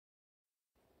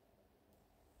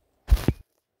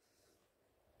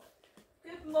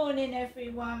Good morning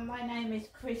everyone, my name is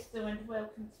Crystal and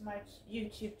welcome to my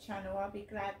YouTube channel. I'll be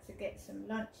glad to get some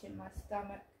lunch in my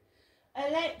stomach.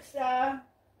 Alexa,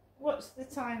 what's the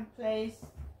time please?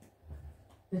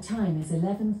 The time is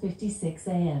 11:56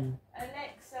 a.m.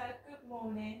 Alexa, good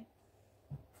morning.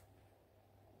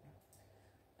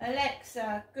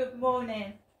 Alexa, good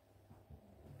morning.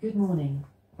 Good morning.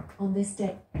 On this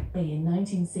day in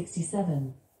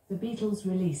 1967, the Beatles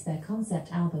released their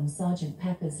concept album Sgt.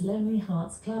 Pepper's Lonely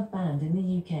Hearts Club Band in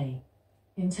the UK.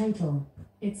 In total,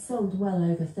 it sold well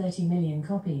over 30 million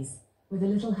copies, with a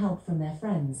little help from their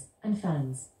friends and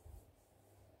fans.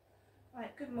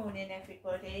 Right, good morning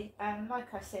everybody.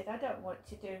 Like I said, I don't want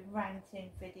to do ranting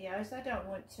videos, I don't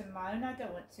want to moan, I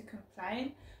don't want to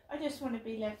complain. I just want to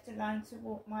be left alone to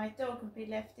walk my dog and be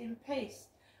left in peace.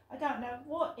 I don't know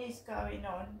what is going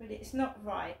on, but it's not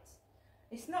right.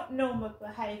 It's not normal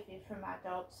behaviour from our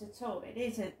dogs at all, it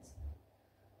isn't.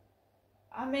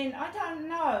 I mean, I don't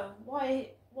know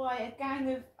why a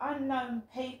gang of unknown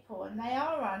people, and they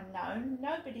are unknown,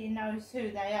 nobody knows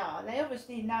who they are. They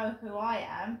obviously know who I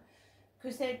am,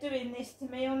 because they're doing this to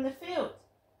me on the field.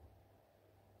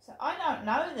 So I don't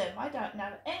know them, I don't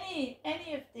know any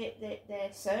of their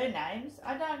surnames,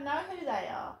 I don't know who they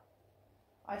are.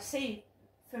 I see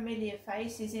familiar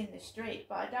faces in the street,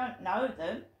 but I don't know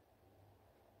them.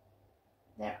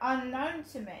 They're unknown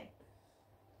to me.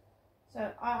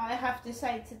 So I have to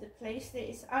say to the police that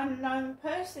it's unknown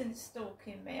persons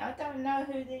stalking me. I don't know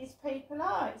who these people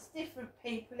are. It's different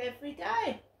people every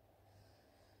day.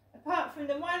 Apart from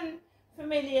the one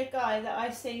familiar guy that I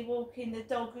see walking the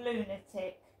dog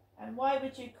Lunatic. And why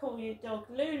would you call your dog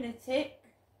Lunatic?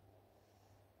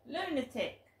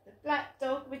 Lunatic. The black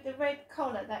dog with the red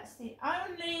collar. That's the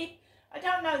only... I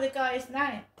don't know the guy's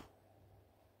name.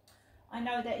 I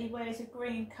know that he wears a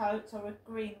green coat or a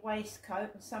green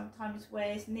waistcoat and sometimes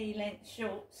wears knee-length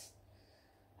shorts.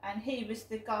 And he was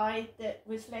the guy that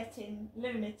was letting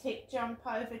Lunatic jump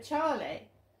over Charlie.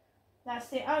 That's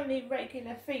the only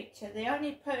regular feature. The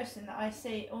only person that I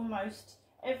see almost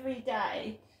every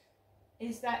day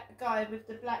is that guy with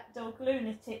the black dog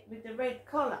Lunatic with the red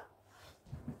collar.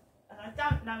 And I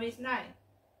don't know his name.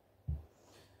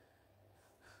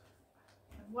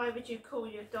 And why would you call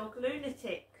your dog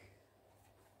Lunatic?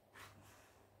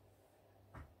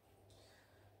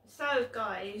 So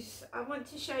guys, I want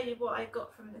to show you what I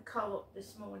got from the co-op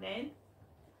this morning.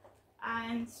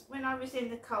 And when I was in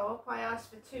the co-op, I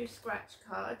asked for 2 scratch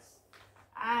cards.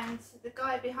 And the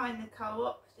guy behind the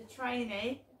co-op, the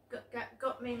trainee,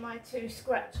 got me my 2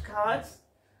 scratch cards.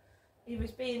 He was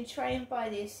being trained by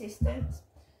the assistant.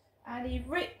 And he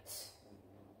ripped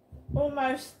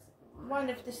almost one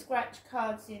of the scratch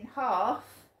cards in half.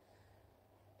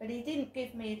 But he didn't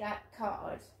give me that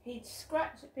card. He'd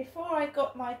scratched, before I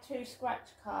got my 2 scratch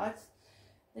cards,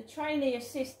 the trainee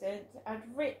assistant had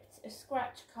ripped a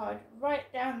scratch card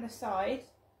right down the side,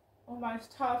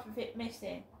 almost half of it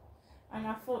missing. And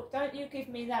I thought, don't you give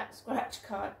me that scratch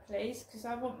card please, because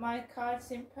I want my cards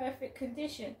in perfect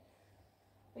condition.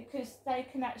 Because they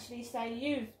can actually say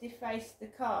you've defaced the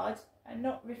card and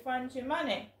not refund your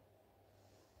money.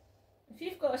 If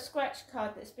you've got a scratch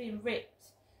card that's been ripped,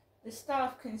 the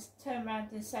staff can turn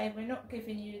around and say, we're not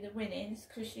giving you the winnings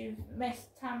because you've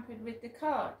tampered with the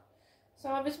card. So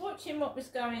I was watching what was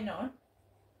going on.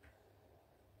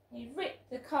 He ripped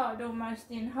the card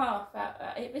almost in half.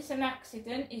 It was an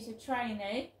accident, he's a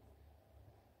trainee.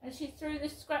 And she threw the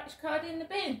scratch card in the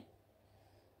bin.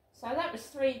 So that was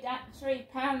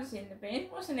 £3 in the bin,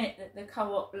 wasn't it, that the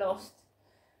co-op lost?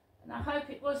 And I hope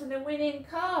it wasn't a winning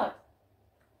card.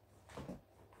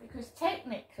 Because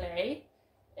technically,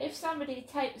 if somebody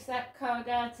takes that card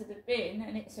out of the bin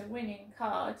and it's a winning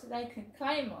card, they can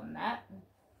claim on that.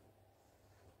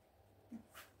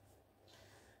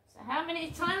 So how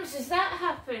many times has that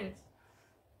happened?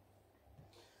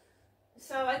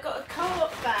 So I got a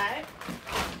co-op bag.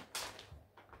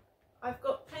 I've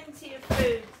got plenty of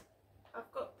food.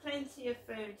 I've got plenty of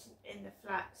food in the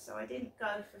flat, so I didn't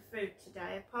go for food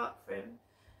today, apart from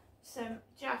some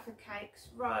Jaffa Cakes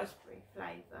raspberry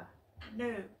flavour.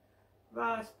 No.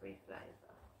 Raspberry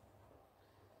flavour.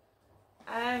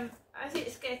 As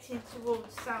it's getting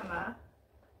towards summer,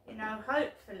 you know,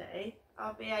 hopefully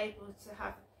I'll be able to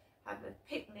have a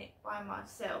picnic by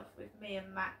myself with me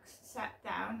and Max sat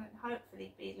down and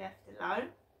hopefully be left alone.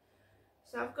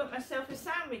 So I've got myself a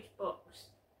sandwich box,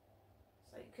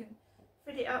 so you can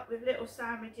fill it up with little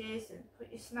sandwiches and put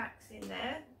your snacks in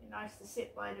there. It'd be nice to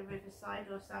sit by the riverside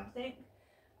or something.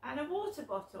 And a water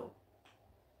bottle.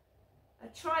 A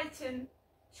Triton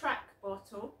track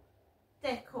bottle,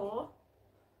 decor.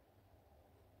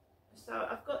 So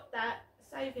I've got that,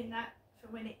 saving that for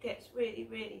when it gets really,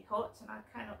 really hot and I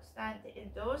cannot stand it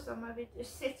indoors. I maybe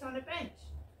just sit on a bench.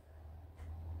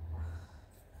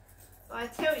 But I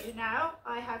tell you now,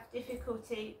 I have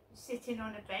difficulty sitting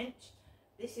on a bench.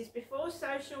 This is before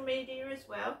social media as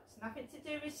well. It's nothing to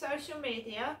do with social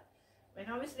media. When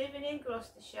I was living in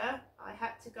Gloucestershire, I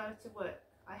had to go to work.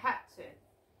 I had to,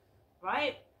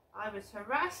 right? I was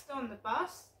harassed on the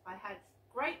bus. I had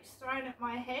grapes thrown at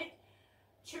my head,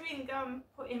 chewing gum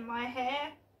put in my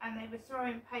hair, and they were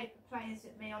throwing paper planes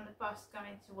at me on the bus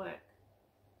going to work.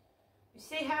 You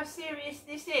see how serious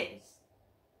this is?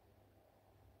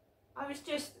 I was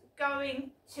just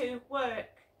going to work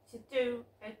to do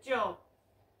a job.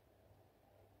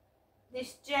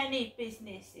 This Jenny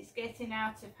business is getting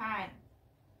out of hand.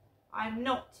 I'm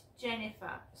not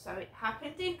Jennifer. So it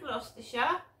happened in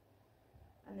Gloucestershire,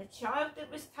 and the child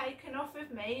that was taken off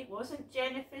of me wasn't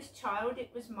Jennifer's child,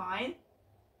 it was mine.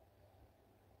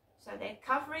 So they're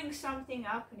covering something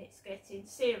up, and it's getting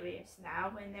serious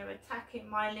now when they're attacking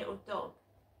my little dog.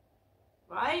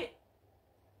 Right?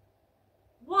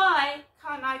 Why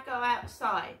can't I go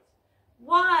outside?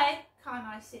 Why can't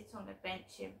I sit on a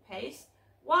bench in peace?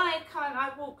 Why can't I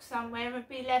walk somewhere and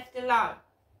be left alone?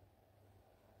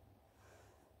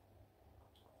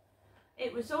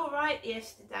 It was all right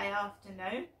yesterday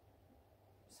afternoon.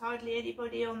 There's hardly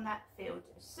anybody on that field.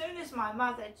 As soon as my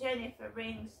mother, Jennifer,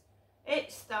 rings,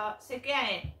 it starts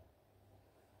again.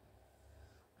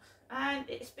 And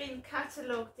it's been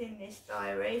catalogued in this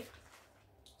diary.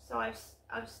 So I've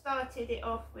started it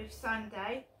off with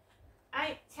Sunday.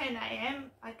 8:10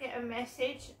 a.m. I get a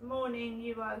message, morning,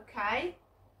 you okay?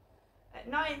 At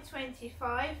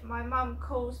 9:25 my mum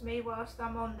calls me whilst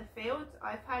I'm on the field,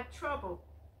 I've had trouble.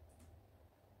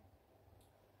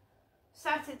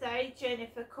 Saturday,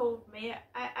 Jennifer called me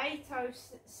at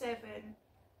 8:07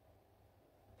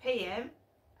 p.m.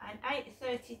 and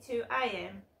 8:32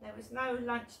 a.m. There was no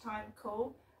lunchtime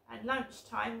call, and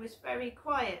lunchtime was very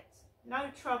quiet.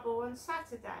 No trouble on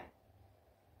Saturday.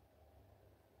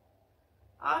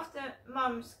 After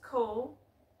Mum's call,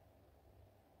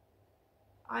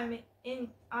 I'm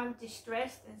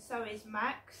distressed, and so is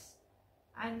Max,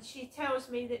 and she tells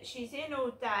me that she's in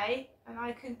all day and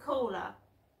I can call her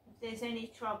if there's any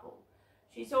trouble.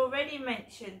 She's already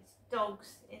mentioned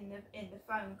dogs in the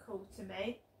phone call to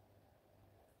me.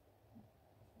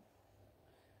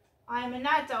 I am an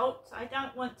adult. I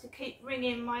don't want to keep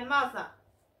ringing my mother.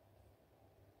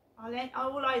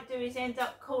 All I do is end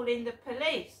up calling the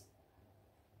police,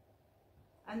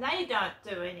 and they don't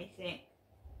do anything.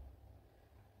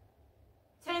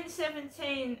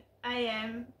 10:17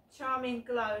 a.m. Charming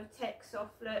Glow texts off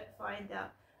Flirt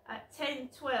Finder. At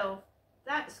 10:12,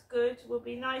 that's good, will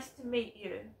be nice to meet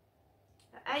you.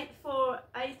 At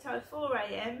 8:04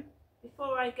 a.m,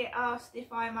 before I get asked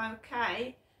if I'm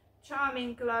okay,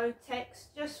 Charming Glow texts,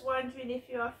 just wondering if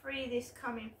you are free this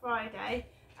coming Friday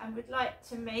and would like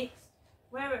to meet,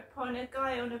 whereupon a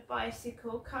guy on a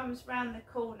bicycle comes round the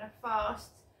corner fast,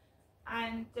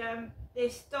 and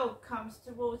this dog comes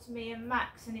towards me and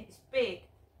Max, and it's big.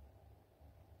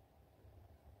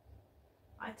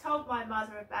 I told my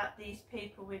mother about these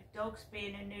people with dogs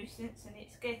being a nuisance, and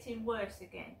it's getting worse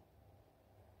again.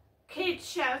 Kids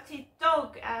shouted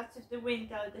dog out of the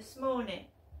window this morning,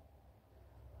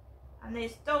 and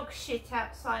there's dog shit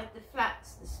outside the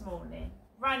flats this morning.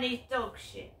 Runny dog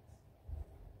shit.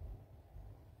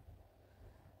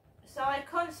 So I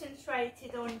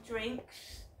concentrated on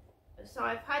drinks. So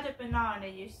I've had a banana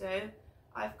yuzu,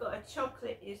 I've got a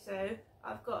chocolate yuzu,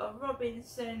 I've got a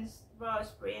Robinson's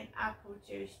raspberry and apple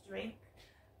juice drink.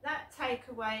 That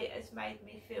takeaway has made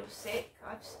me feel sick.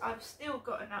 I've still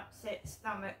got an upset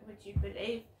stomach, would you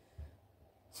believe?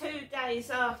 2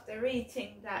 days after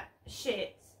eating that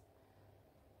shit,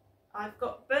 I've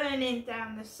got burning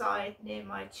down the side near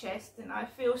my chest and I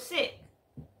feel sick.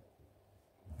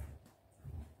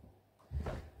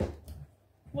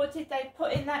 What did they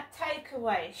put in that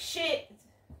takeaway? Shit.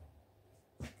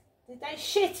 Did they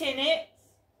shit in it?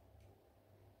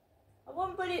 I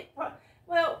wouldn't put it...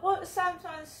 Well, what's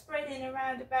sometimes spreading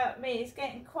around about me is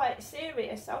getting quite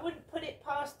serious. I wouldn't put it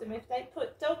past them if they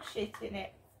put dog shit in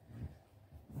it.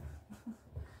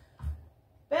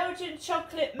 Belgian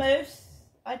chocolate mousse.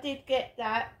 I did get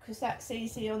that because that's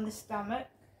easy on the stomach.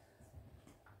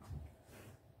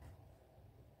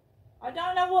 I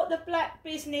don't know what the black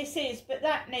business is, but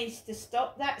that needs to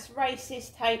stop. That's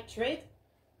racist hatred.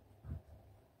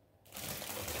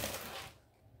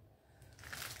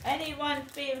 Anyone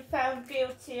being found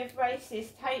guilty of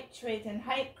racist hatred and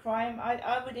hate crime,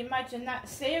 I would imagine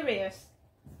that's serious.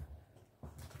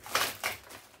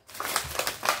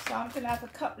 So I'm going to have a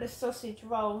couple of sausage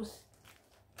rolls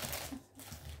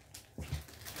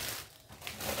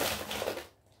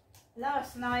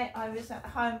last night I was at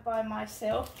home by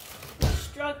myself,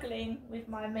 struggling with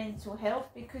my mental health,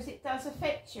 because it does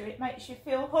affect you. It makes you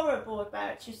feel horrible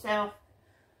about yourself,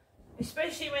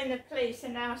 especially when the police are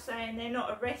now saying they're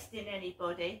not arresting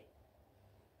anybody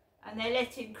and they're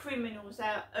letting criminals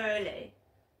out early.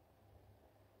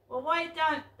 Well, why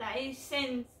don't they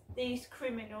send these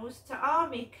criminals to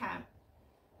army camp?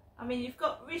 I mean, you've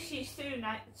got Rishi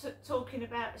Sunak talking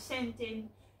about sending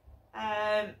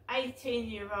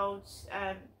 18-year-olds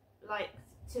like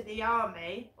to the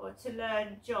army or to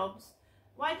learn jobs.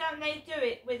 Why don't they do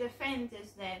it with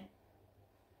offenders then?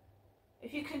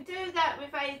 If you can do that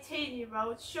with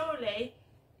 18-year-olds, surely,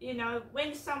 you know,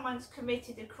 when someone's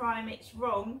committed a crime, it's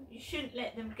wrong. You shouldn't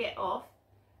let them get off.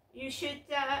 You should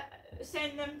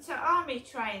send them to army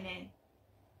training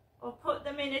or put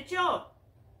them in a job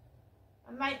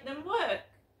and make them work.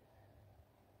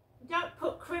 Don't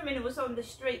put criminals on the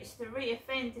streets to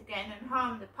re-offend again and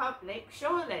harm the public,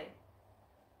 surely.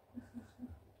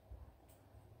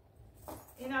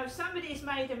 You know, if somebody's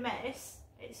made a mess,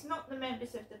 it's not the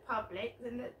members of the public,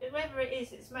 then whoever it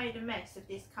is that's made a mess of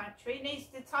this country needs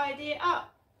to tidy it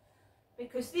up.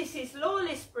 Because this is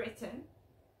lawless Britain.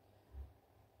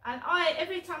 And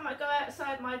every time I go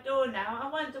outside my door now,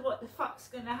 I wonder what the fuck's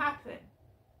going to happen.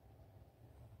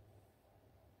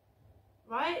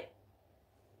 Right?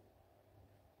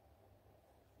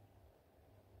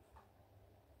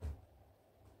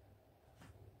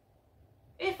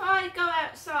 If I go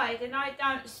outside and I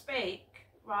don't speak,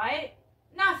 right,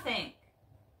 nothing.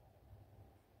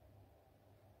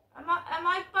 Am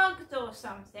I bugged or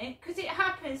something? Because it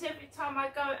happens every time I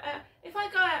go, if I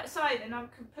go outside and I'm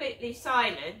completely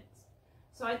silent,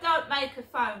 so I don't make a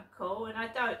phone call and I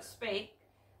don't speak,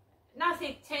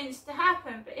 nothing tends to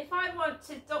happen. But if I want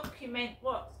to document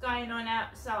what's going on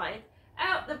outside,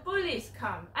 out the bullies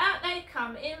come. Out they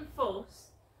come in force,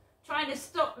 trying to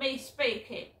stop me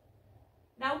speaking.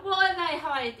 Now, what are they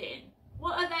hiding?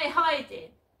 What are they hiding?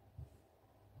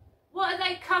 What are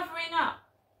they covering up?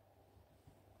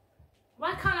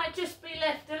 Why can't I just be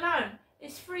left alone?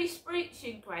 It's free speech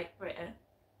in Great Britain.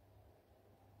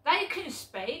 They can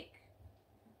speak.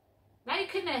 They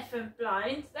can effing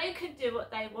blind. They can do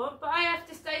what they want, but I have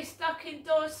to stay stuck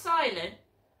indoors silent?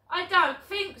 I don't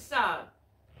think so.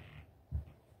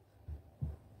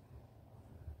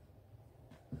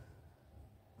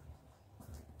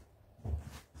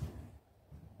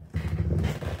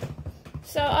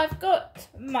 So I've got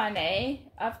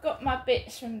money, I've got my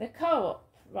bits from the co-op,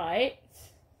 right?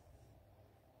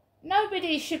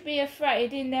 Nobody should be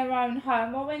afraid in their own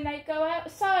home or when they go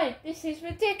outside. This is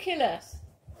ridiculous.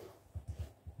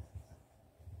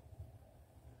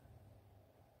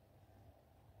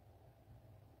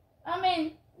 I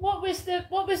mean, what was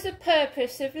the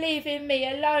purpose of leaving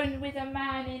me alone with a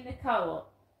man in the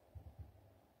co-op?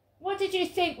 What did you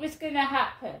think was going to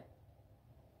happen?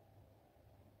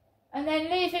 And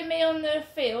then leaving me on the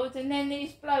field, and then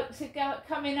these blokes are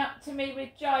coming up to me with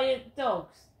giant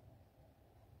dogs.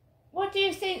 What do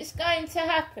you think's going to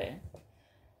happen?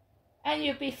 And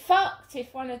you'll be fucked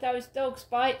if one of those dogs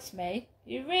bites me.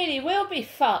 You really will be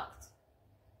fucked.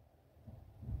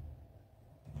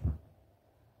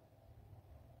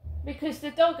 Because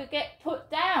the dog will get put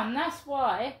down, that's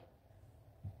why.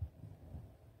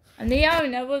 And the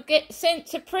owner will get sent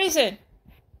to prison.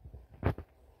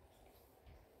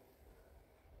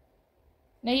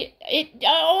 Now,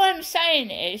 all I'm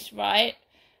saying is, right,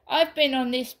 I've been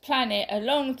on this planet a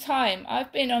long time.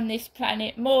 I've been on this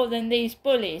planet more than these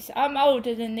bullies. I'm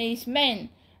older than these men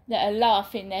that are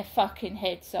laughing their fucking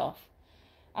heads off.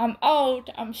 I'm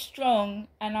old, I'm strong,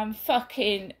 and I'm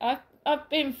fucking... I've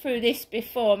been through this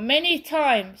before many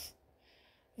times,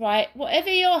 right? Whatever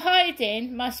you're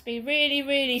hiding must be really,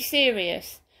 really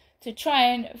serious to try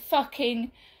and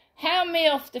fucking hound me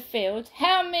off the field,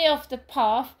 hound me off the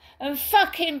path, and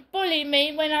fucking bully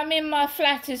me when I'm in my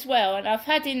flat as well, and I've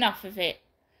had enough of it.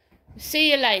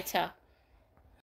 See you later.